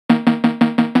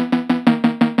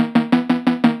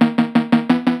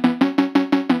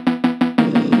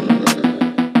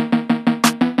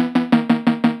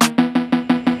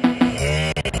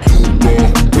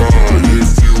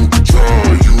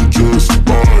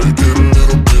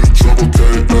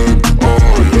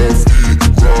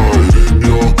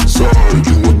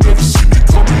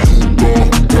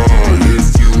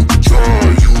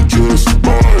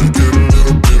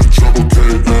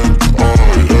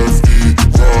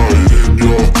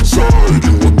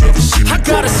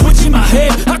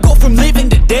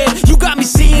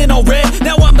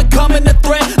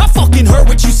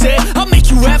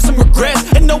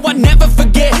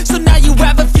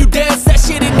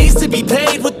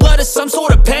of some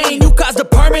sort of pain. You caused a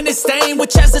permanent stain,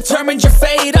 which has determined your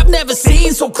fate. I've never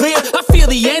seen so clear, I feel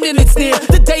the end and it's near.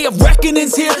 The day of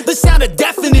reckoning's here, the sound of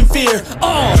deafening fear. You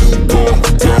gon'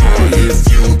 die if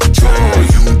you try,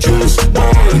 you just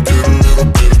might get a little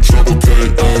bit of trouble,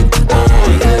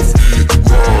 K-A-I-F-E,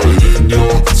 right in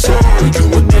your side, you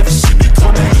would never see me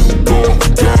coming. You gon'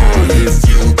 die if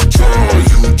you try,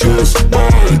 you just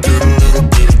might get a little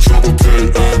bit of trouble,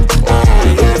 K-A-I-F-E,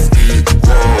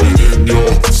 right in your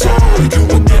side, you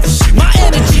would never see me My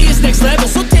coming. energy is next level,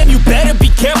 so damn you better be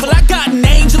careful. I got an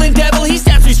angel and devil, he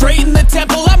stabs me straight in the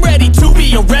temple. I'm ready to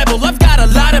be a rebel, I've got a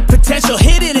lot of potential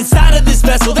hidden inside of this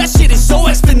vessel. That shit is so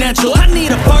exponential. I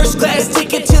need a first class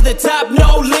ticket to the top,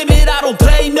 no limit. I don't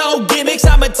play no gimmicks,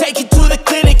 I'ma take you to the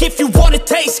clinic. If you want a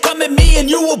taste, come at me and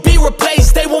you will be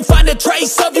replaced. They won't find a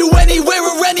trace of you anywhere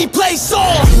or any place. You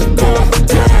gon'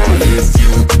 die if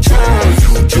you try,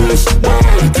 you just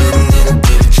might get a little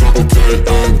bit of trouble,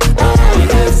 K-A-I-F-E,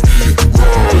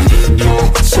 right in your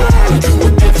side, you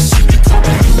would never see me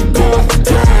coming. You gon'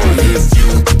 die if you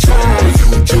try, you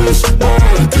just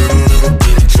might get a little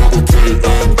bit of trouble,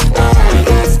 K-A-I-F-E,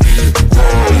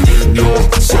 right in your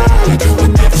side, you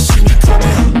would never see me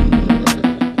coming.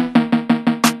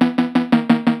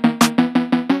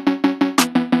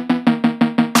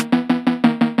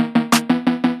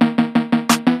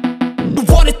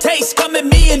 Want a taste, come at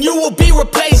me and you will be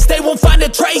replaced. They won't find a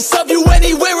trace of you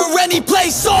anywhere or any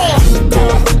place. You gon'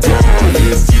 die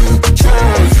if you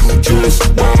try, you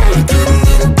just might